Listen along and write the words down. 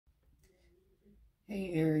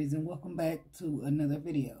Hey Aries, and welcome back to another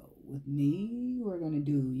video with me. We're going to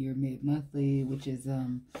do your mid-monthly, which is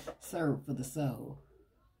serve for the soul.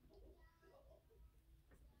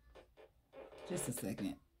 Just a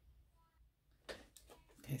second.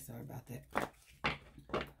 Okay, sorry about that.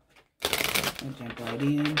 I'll jump right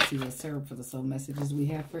in, see what serve for the soul messages we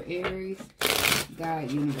have for Aries. God,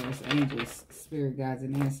 universe, angels, spirit guides,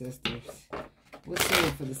 and ancestors. What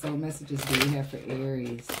serve for the soul messages do we have for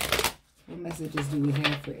Aries? What messages do we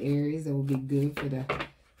have for Aries that will be good for the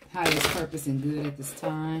highest purpose and good at this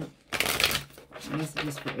time?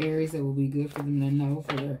 Messages for Aries that will be good for them to know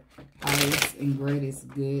for their highest and greatest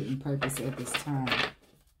good and purpose at this time.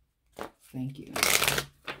 Thank you.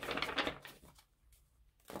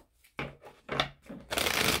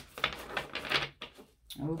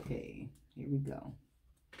 Okay, here we go.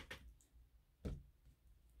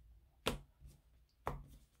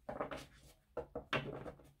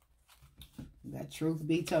 We got truth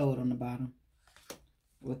be told on the bottom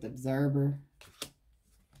with observer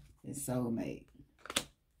and soulmate.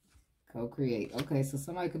 Co-create. Okay, so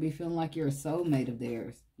somebody could be feeling like you're a soulmate of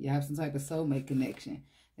theirs. You have some type of soulmate connection.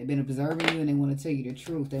 They've been observing you and they want to tell you the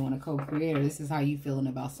truth. They want to co-create. This is how you feeling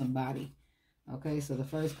about somebody. Okay, so the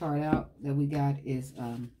first card out that we got is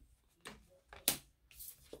a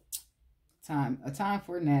time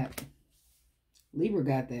for a nap. Libra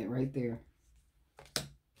got that right there.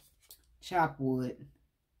 Chop wood.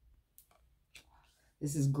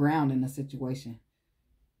 This is grounding the situation.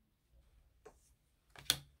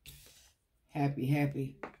 Happy,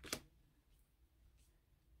 happy.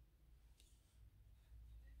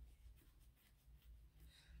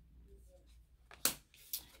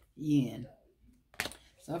 Yin.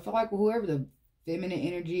 So I feel like whoever the feminine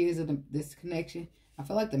energy is of this connection, I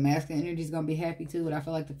feel like the masculine energy is going to be happy too, but I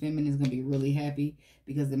feel like the feminine is going to be really happy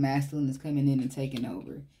because the masculine is coming in and taking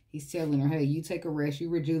over. He's telling her, hey, you take a rest, you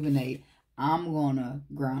rejuvenate. I'm going to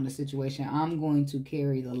ground the situation. I'm going to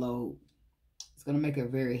carry the load. It's going to make her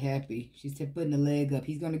very happy. She's putting the leg up.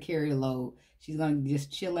 He's going to carry the load. She's going to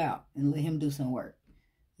just chill out and let him do some work.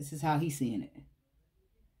 This is how he's seeing it.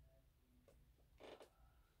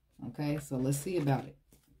 Okay, so let's see about it.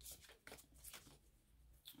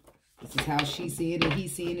 This is how she's seeing it and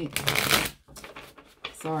he's seeing it.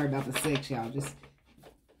 Sorry about the sex, y'all. Just,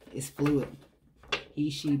 it's fluid. He,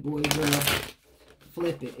 she, boy, girl.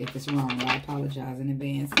 Flip it if it's wrong. I apologize in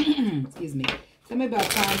advance. Excuse me. Tell me about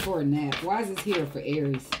time for a nap. Why is this here for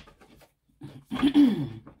Aries?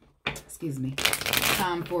 Excuse me.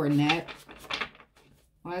 Time for a nap.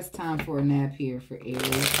 Why is time for a nap here for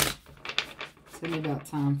Aries? Tell me about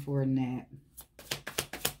time for a nap.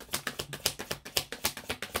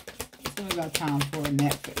 Tell me about time for a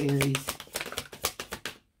nap for Aries.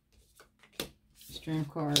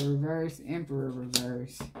 Strength card reverse, Emperor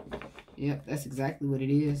reverse. Yep, that's exactly what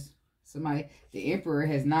it is. Somebody, the Emperor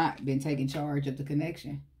has not been taking charge of the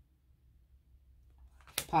connection.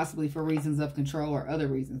 Possibly for reasons of control or other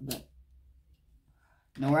reasons, but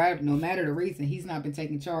no matter the reason, he's not been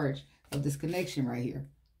taking charge of this connection right here.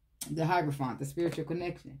 The Hierophant, the spiritual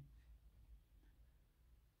connection.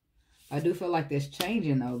 I do feel like that's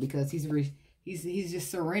changing though, because he's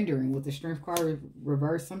just surrendering with the Strength card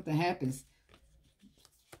reverse. Something happens.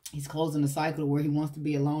 He's closing the cycle where he wants to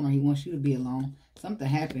be alone or he wants you to be alone. Something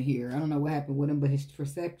happened here. I don't know what happened with him, but his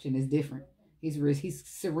perception is different. He's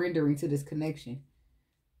surrendering to this connection.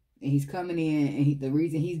 And he's coming in, and the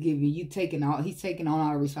reason he's giving you, he's taking on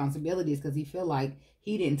all the responsibilities because he feel like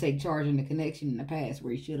he didn't take charge in the connection in the past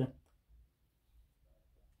where he should have.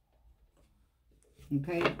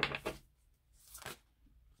 Okay?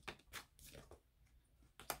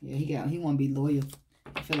 Yeah, he want to be loyal.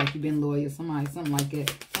 I feel like you've been loyal. Something like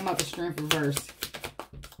that. Come up with Strength reverse.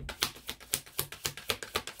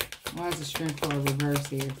 Why is the Strength card reverse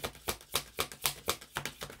here?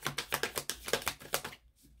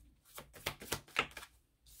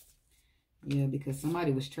 Yeah, because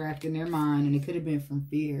somebody was trapped in their mind, and it could have been from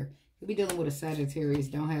fear. Could be dealing with a Sagittarius,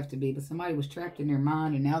 don't have to be, but somebody was trapped in their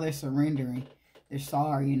mind, and now they're surrendering. They're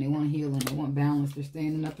sorry, and they want healing. They want balance. They're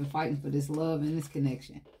standing up and fighting for this love and this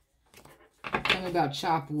connection. Tell me about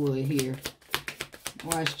chop wood here.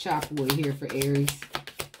 Why is chop wood here for Aries?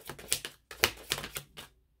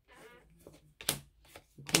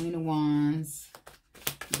 The Queen of Wands.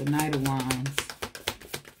 The Knight of Wands.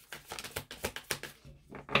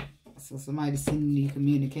 So somebody's sending you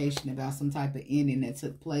communication about some type of ending that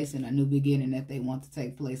took place and a new beginning that they want to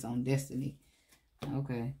take place on destiny.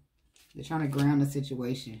 Okay. They're trying to ground the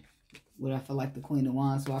situation. What I feel like the Queen of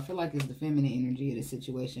Wands. So I feel like it's the feminine energy of the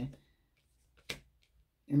situation.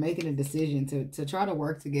 They're making a decision to try to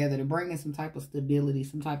work together, to bring in some type of stability,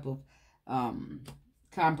 some type of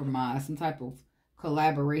compromise, some type of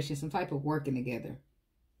collaboration, some type of working together.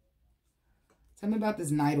 Tell me about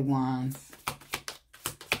this Knight of Wands.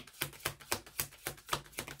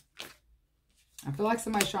 I feel like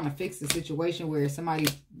somebody's trying to fix the situation where somebody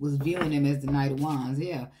was viewing them as the Knight of Wands.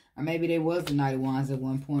 Yeah. Or maybe they was the Knight of Wands at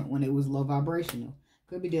one point when it was low vibrational.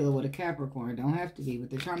 Could be dealing with a Capricorn. Don't have to be. But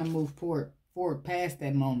they're trying to move forward past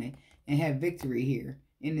that moment and have victory here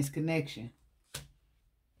in this connection.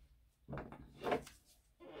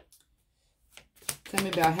 Tell me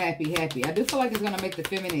about happy. I do feel like it's going to make the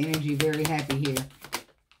feminine energy very happy here.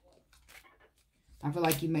 I feel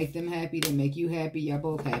like you make them happy. They make you happy. Y'all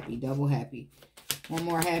both happy. Double happy. One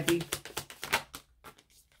more happy.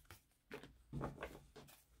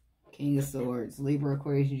 King of Swords. Libra,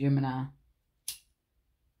 Aquarius, Gemini.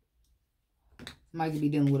 Somebody could be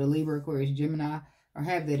dealing with a Libra, Aquarius, Gemini, or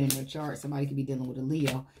have that in their chart. Somebody could be dealing with a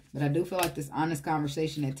Leo. But I do feel like this honest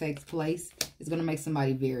conversation that takes place is going to make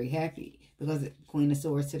somebody very happy. Because the Queen of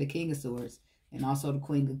Swords to the King of Swords. And also the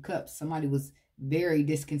Queen of Cups. Somebody was very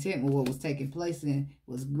discontent with what was taking place and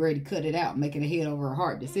was ready to cut it out. Making a head over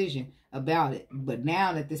heart decision about it. But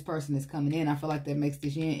now that this person is coming in, I feel like that makes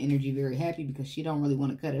this yin energy very happy. Because she don't really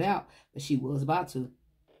want to cut it out. But she was about to.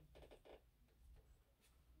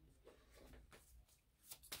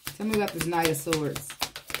 Tell me about this Knight of Swords.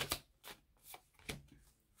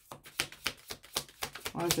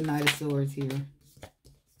 Why is the Knight of Swords here?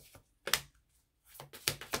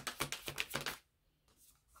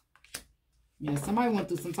 Yeah, somebody went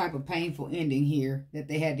through some type of painful ending here that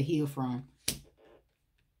they had to heal from.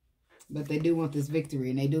 But they do want this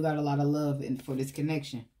victory, and they do got a lot of love for this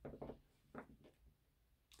connection.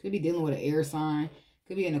 Could be dealing with an air sign.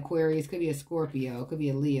 Could be an Aquarius. Could be a Scorpio. Could be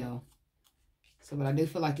a Leo. So, but I do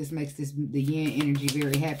feel like this makes the yin energy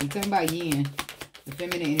very happy. Tell me about yin. The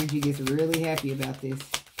feminine energy gets really happy about this.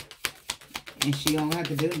 And she don't have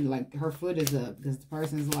to do it. Like, her foot is up. Because the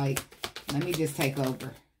person's like, let me just take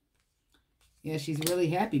over. Yeah, she's really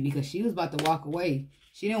happy because she was about to walk away.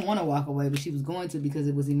 She didn't want to walk away, but she was going to because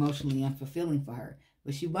it was emotionally unfulfilling for her.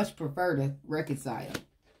 But she much preferred to reconcile.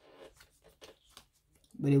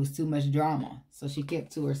 But it was too much drama. So she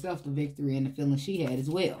kept to herself the victory and the feeling she had as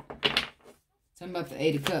well. Tell me about the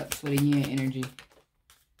Eight of Cups for the yin energy.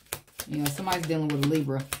 You know, somebody's dealing with a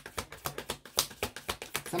Libra.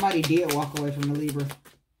 Somebody did walk away from the Libra.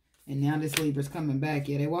 And now this Libra's coming back.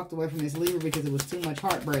 Yeah, they walked away from this Libra because it was too much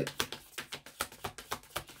heartbreak.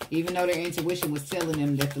 Even though their intuition was telling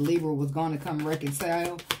them that the Libra was going to come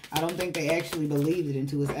reconcile, I don't think they actually believed it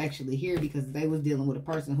until it's actually here because they was dealing with a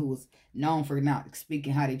person who was known for not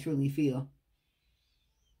speaking how they truly feel.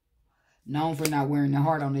 Known for not wearing their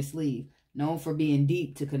heart on their sleeve. Known for being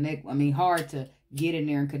deep to connect. I mean, hard to get in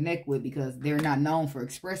there and connect with because they're not known for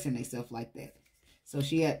expressing themselves like that. So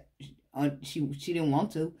she didn't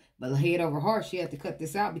want to, but head over heart, she had to cut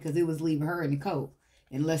this out because it was leaving her in the cold.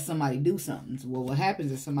 Unless somebody do something. So, well, what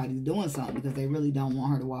happens is somebody's doing something because they really don't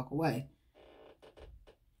want her to walk away.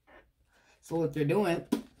 So what they're doing,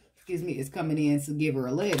 is coming in to give her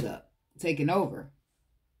a leg up. Taking over.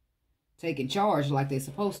 Taking charge like they're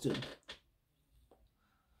supposed to.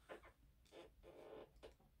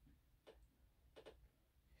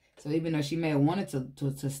 So even though she may have wanted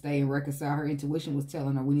to stay and reconcile, her intuition was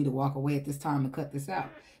telling her we need to walk away at this time and cut this out.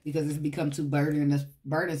 Because it's become too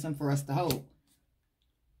burdensome for us to hold.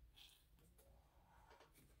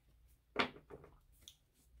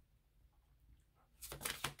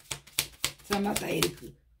 Tell me about the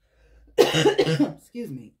 80. Excuse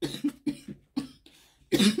me.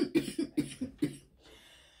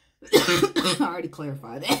 I already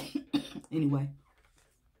clarified that. Anyway.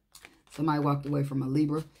 Somebody walked away from a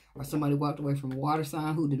Libra. Or somebody walked away from a water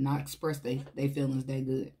sign who did not express their feelings that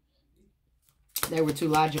good. They were too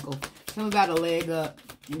logical. Tell me about a leg up.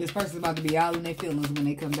 And this person's about to be out in their feelings when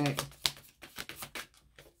they come back.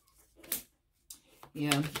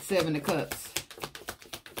 Yeah, 7 of Cups.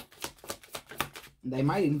 They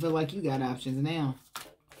might even feel like you got options now.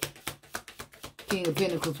 King of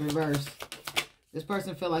Pentacles reverse. This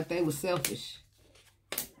person felt like they was selfish.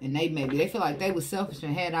 And they feel like they was selfish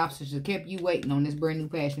and had options and kept you waiting on this brand new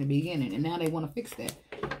passionate beginning. And now they want to fix that.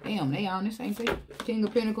 Damn, they honest, ain't they? King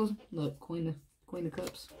of Pentacles. Look, Queen of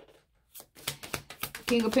Cups.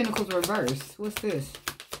 King of Pentacles reverse. What's this?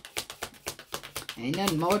 Ain't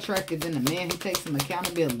nothing more attractive than a man who takes some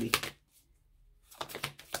accountability.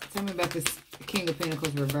 Tell me about this King of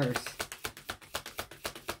Pentacles reverse.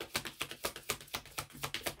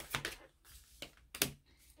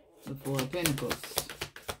 The Four of Pentacles.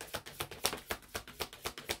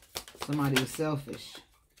 Somebody was selfish.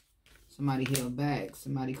 Somebody held back.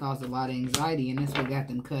 Somebody caused a lot of anxiety, and that's what got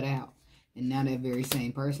them cut out. And now that very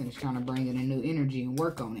same person is trying to bring in a new energy and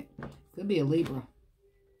work on it. Could be a Libra.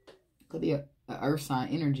 Could be a earth sign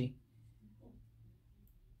energy.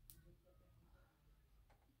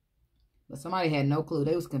 But somebody had no clue.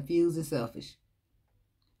 They was confused and selfish.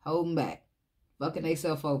 Holding back. Fucking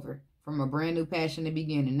themselves over. From a brand new passion to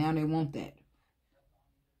begin. And now they want that.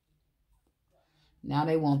 Now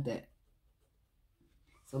they want that.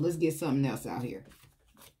 So let's get something else out here.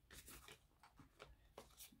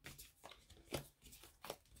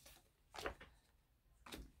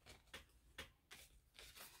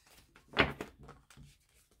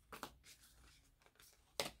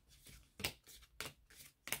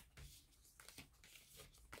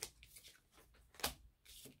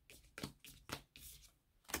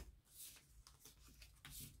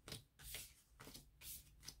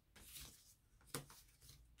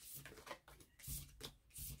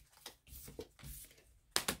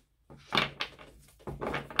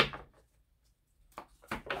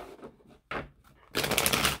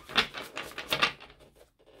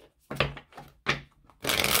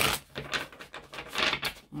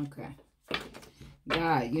 Okay.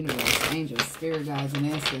 God, universe, angels, spirit guides, and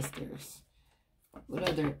ancestors. What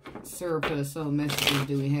other serve for the soul messages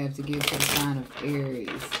do we have to give to the sign of Aries?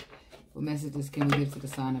 What messages can we give to the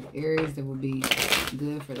sign of Aries that will be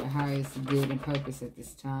good for the highest good and purpose at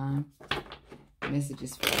this time?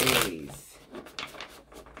 Messages for Aries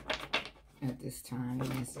at this time.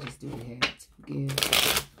 What messages do we have to give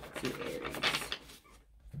to Aries?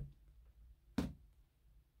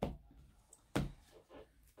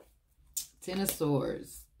 Ten of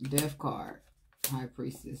Swords, Death card, High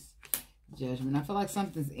Priestess, Judgment. I feel like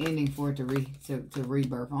something's ending for it to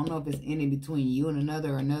rebirth. I don't know if it's ending between you and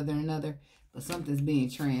another or another, but something's being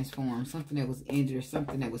transformed. Something that was injured,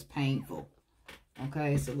 something that was painful.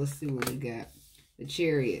 Okay, so let's see what we got. The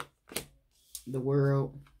Chariot, the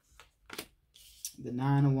World, the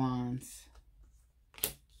Nine of Wands,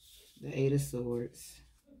 the Eight of Swords,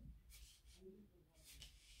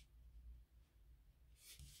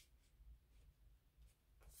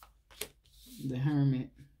 the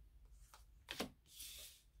Hermit,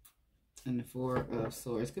 and the Four of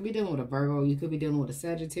Swords. Could be dealing with a Virgo. You could be dealing with a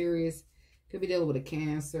Sagittarius. Could be dealing with a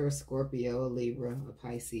Cancer, a Scorpio, a Libra, a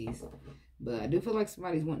Pisces. But I do feel like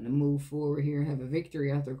somebody's wanting to move forward here, have a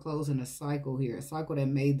victory after closing a cycle here. A cycle that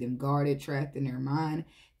made them guarded, trapped in their mind.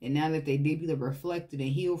 And now that they deeply reflected and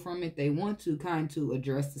healed from it, they want to kind of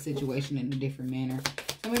address the situation in a different manner.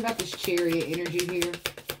 Tell me about this Chariot energy here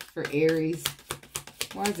for Aries.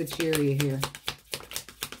 Why is the Chariot here?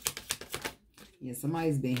 Yeah,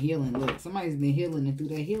 somebody's been healing. Look, somebody's been healing, and through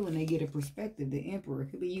that healing, they get a perspective. The Emperor.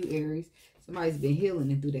 Could be you, Aries. Somebody's been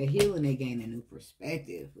healing, and through that healing, they gain a new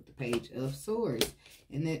perspective with the Page of Swords.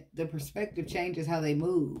 And that the perspective changes how they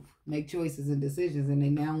move, make choices and decisions, and they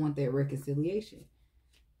now want that reconciliation.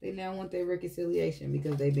 They now want that reconciliation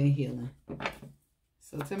because they've been healing.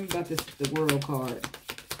 So tell me about this, the World card.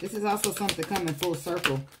 This is also something coming full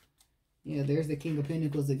circle. Yeah, there's the King of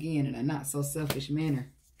Pentacles again in a not so selfish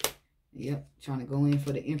manner. Yep, trying to go in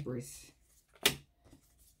for the Empress.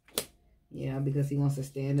 Yeah, because he wants to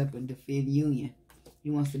stand up and defend union.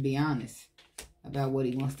 He wants to be honest about what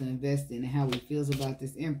he wants to invest in and how he feels about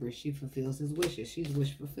this Empress. She fulfills his wishes. She's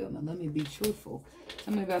wish fulfillment. Let me be truthful.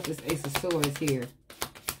 Tell me about this Ace of Swords here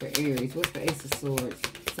for Aries. What's the Ace of Swords?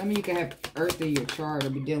 Some of you can have Earth in your chart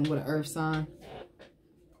or be dealing with an Earth sign.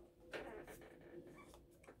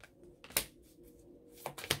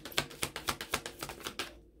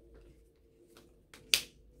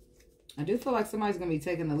 I do feel like somebody's going to be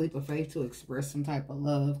taking a leap of faith to express some type of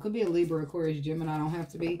love. Could be a Libra, Aquarius, Gemini. I don't have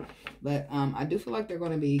to be. But I do feel like they're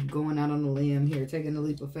going to be going out on a limb here, taking a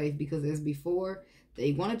leap of faith. Because as before,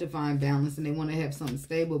 they wanted to find balance and they want to have something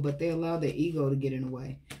stable. But they allowed their ego to get in the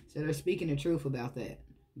way. So they're speaking the truth about that.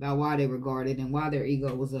 About why they were guarded and why their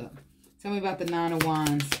ego was up. Tell me about the Nine of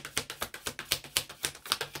Wands.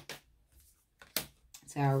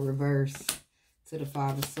 Tower reverse to the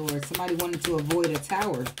Five of Swords. Somebody wanted to avoid a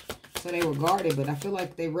tower. So they were guarded, but I feel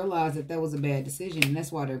like they realized that that was a bad decision, and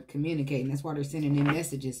that's why they're communicating. That's why they're sending in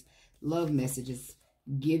messages, love messages,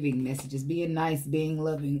 giving messages, being nice, being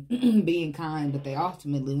loving, being kind, but they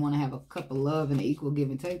ultimately want to have a cup of love and an equal give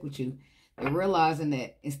and take with you. They're realizing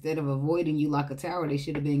that instead of avoiding you like a tower, they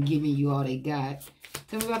should have been giving you all they got.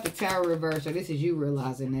 Tell me about the Tower reverse. Or this is you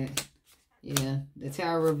realizing that. Yeah, the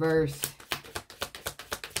Tower reverse.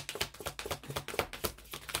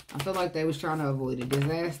 I feel like they was trying to avoid a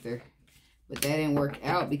disaster. But that didn't work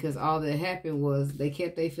out because all that happened was they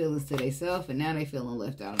kept their feelings to themselves, and now they feeling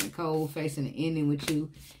left out in the cold, facing an ending with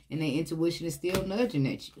you, and their intuition is still nudging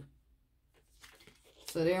at you.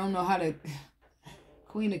 So they don't know how to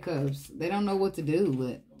Queen of Cups. They don't know what to do,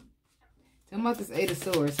 but tell me about this Eight of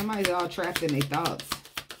Swords. Somebody's all trapped in their thoughts.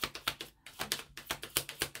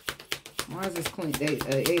 Why is this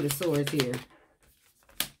Eight of Swords here?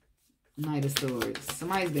 Knight of Swords.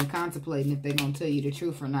 Somebody's been contemplating if they're going to tell you the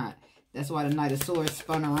truth or not. That's why the Knight of Swords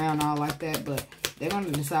spun around all like that, but they're going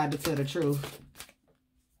to decide to tell the truth.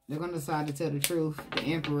 They're going to decide to tell the truth. The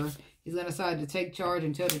Emperor, he's going to decide to take charge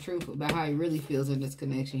and tell the truth about how he really feels in this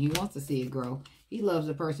connection. He wants to see it grow. He loves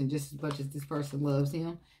the person just as much as this person loves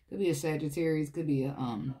him. Could be a Sagittarius, could be a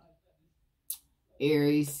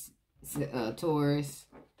Aries, Taurus,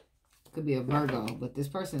 could be a Virgo. But this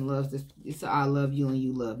person loves this. It's a I love you and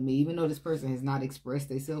you love me. Even though this person has not expressed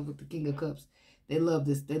themselves with the King of Cups, they love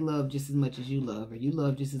this. They love just as much as you love, or you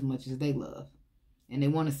love just as much as they love. And they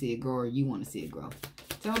want to see it grow, or you want to see it grow.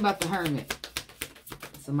 Tell me about the Hermit.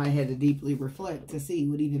 Somebody had to deeply reflect to see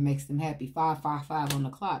what even makes them happy. 555 on the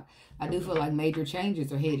clock. I do feel like major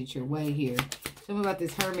changes are headed your way here. Tell me about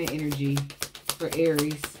this Hermit energy for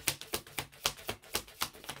Aries.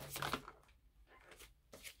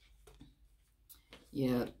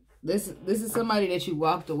 Yeah, this is somebody that you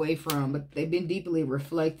walked away from, but they've been deeply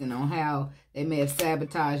reflecting on how they may have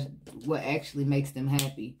sabotaged what actually makes them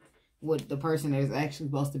happy. What the person that is actually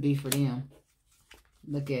supposed to be for them.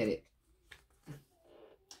 Look at it.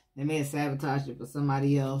 They may have sabotaged it for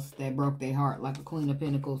somebody else that broke their heart, like a Queen of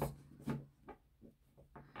Pentacles.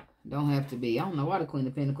 Don't have to be. I don't know why the Queen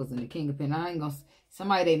of Pentacles and the King of Pentacles. I ain't gonna.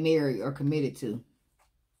 Somebody they married or committed to.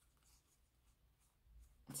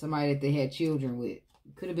 Somebody that they had children with.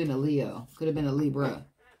 Could have been a Leo. Could have been a Libra.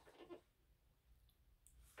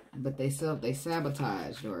 But they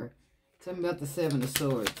sabotaged. Or tell me about the Seven of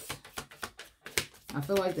Swords. I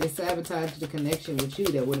feel like they sabotaged the connection with you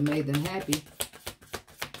that would have made them happy.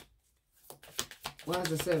 Why is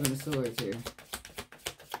the Seven of Swords here?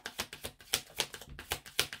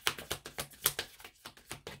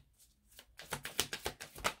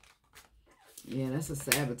 Yeah, that's a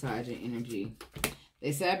sabotaging energy.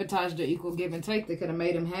 They sabotaged the equal give and take. They could have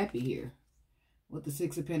made them happy here. With the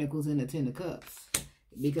Six of Pentacles and the Ten of Cups.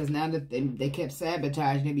 Because now that they kept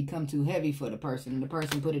sabotaging, they become too heavy for the person. And the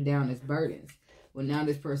person put it down as burdens. Well, now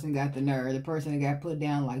this person got the nerve. The person that got put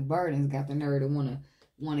down like burdens got the nerve to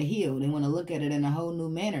want to heal. They want to look at it in a whole new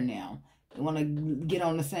manner now. They want to get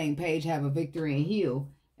on the same page, have a victory, and heal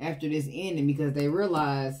after this ending, because they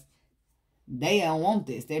realize they don't want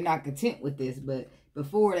this. They're not content with this. But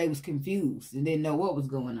before, they was confused and didn't know what was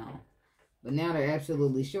going on. But now they're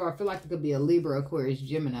absolutely sure. I feel like it could be a Libra, Aquarius,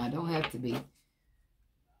 Gemini. Don't have to be.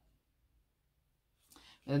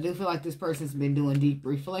 But I do feel like this person's been doing deep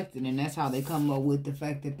reflecting, and that's how they come up with the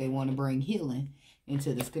fact that they want to bring healing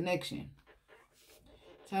into this connection.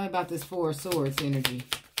 Tell me about this Four of Swords energy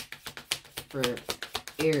for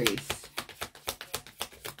Aries.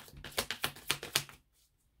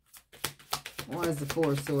 Why is the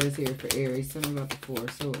Four of Swords here for Aries? Tell me about the Four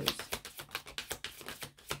of Swords.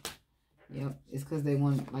 Yep, it's because they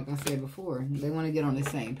want, like I said before, they want to get on the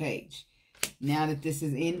same page. Now that this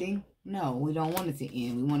is ending, no, we don't want it to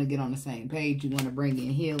end. We want to get on the same page. We want to bring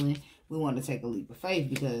in healing. We want to take a leap of faith,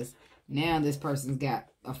 because now this person's got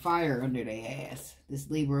a fire under their ass. This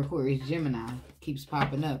Libra, Aquarius, Gemini keeps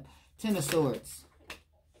popping up. Ten of Swords.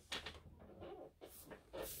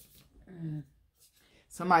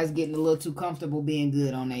 Somebody's getting a little too comfortable being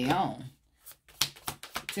good on their own.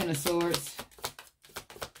 Ten of Swords.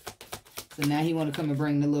 So now he want to come and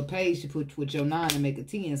bring the little page to put with your 9 and make a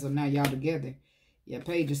 10. So now y'all together. Yeah,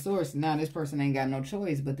 Page of Swords. Now this person ain't got no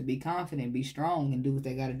choice but to be confident, be strong, and do what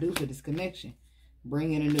they got to do for this connection.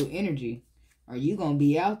 Bring in a new energy. Or you going to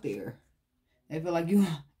be out there. They feel like you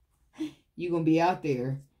going to be out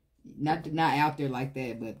there. Not out there like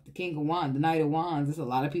that, but the King of Wands, the Knight of Wands. There's a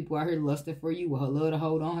lot of people out here lusting for you. Will love to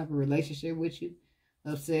hold on, have a relationship with you.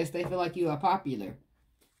 Obsessed. They feel like you are popular.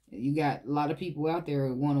 You got a lot of people out there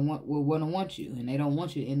who want you, and they don't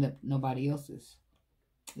want you to end up nobody else's.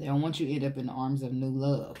 They don't want you to end up in the arms of new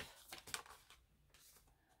love.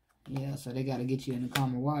 Yeah, so they got to get you in the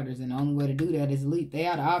calmer waters, and the only way to do that is leap. They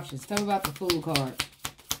out of options. Tell me about the Fool card.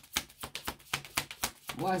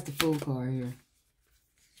 Why is the Fool card here?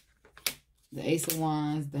 The Ace of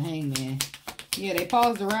Wands, the Hangman. Yeah, they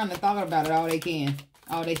paused around and thought about it all they can.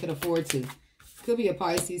 All they could afford to. Could be a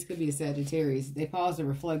Pisces, could be a Sagittarius. They pause to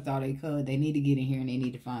reflect all they could. They need to get in here and they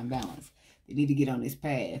need to find balance. They need to get on this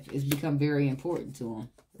path. It's become very important to them.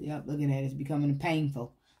 Yep, looking at it, it's becoming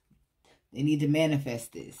painful. They need to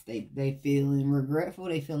manifest this. They feeling regretful.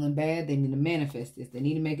 They feeling bad. They need to manifest this. They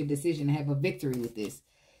need to make a decision to have a victory with this.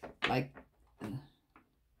 Like,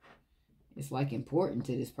 it's like important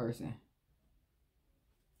to this person.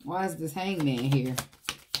 Why is this Hangman here?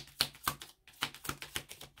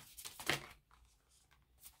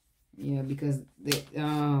 because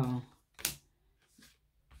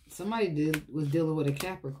somebody was dealing with a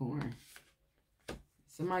Capricorn.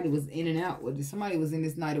 Somebody was in and out with it. Somebody was in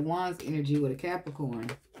this Knight of Wands energy with a Capricorn.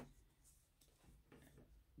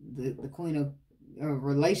 The Queen of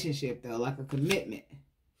relationship, though, like a commitment.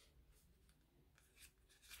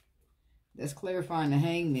 That's clarifying the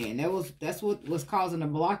Hangman. That's what was causing a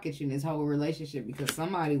blockage in this whole relationship, because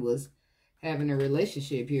somebody was having a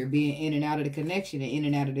relationship here, being in and out of the connection and in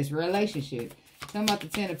and out of this relationship. Talking about the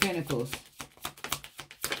Ten of Pentacles.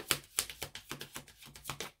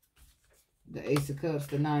 The Ace of Cups,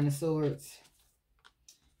 the Nine of Swords,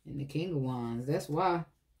 and the King of Wands. That's why.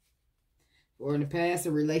 Or in the past,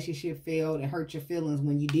 a relationship failed and hurt your feelings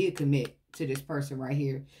when you did commit to this person right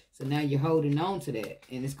here. So now you're holding on to that.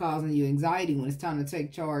 And it's causing you anxiety when it's time to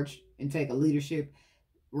take charge and take a leadership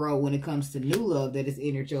role when it comes to new love that has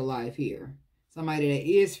entered your life here. Somebody that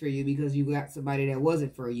is for you, because you got somebody that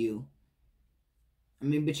wasn't for you. I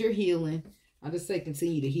mean, but you're healing. I'll just say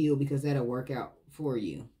continue to heal, because that'll work out for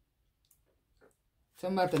you.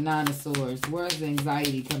 Talking about the Nine of Swords. Where's the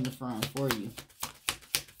anxiety coming from for you?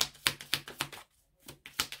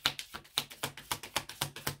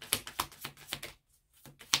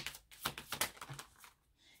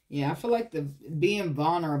 Yeah, I feel like the being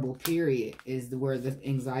vulnerable, period, is where the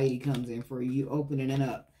anxiety comes in for you. You opening it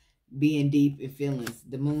up, being deep in feelings.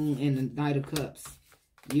 The Moon and the Knight of Cups.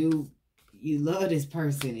 You love this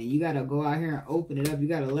person, and you got to go out here and open it up. You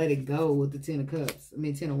got to let it go with the Ten of Cups. I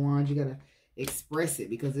mean, Ten of Wands. You got to express it,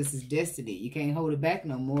 because this is destiny. You can't hold it back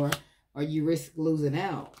no more, or you risk losing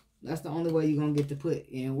out. That's the only way you're going to get to put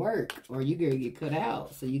in work, or you're going to get cut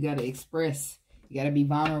out. So you got to express. You got to be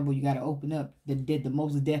vulnerable. You got to open up the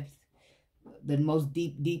most depth, the most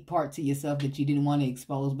deep part to yourself that you didn't want to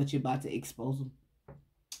expose, but you're about to expose them.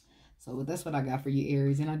 So that's what I got for you,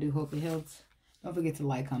 Aries, and I do hope it helps. Don't forget to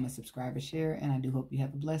like, comment, subscribe, and share, and I do hope you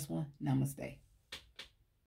have a blessed one. Namaste.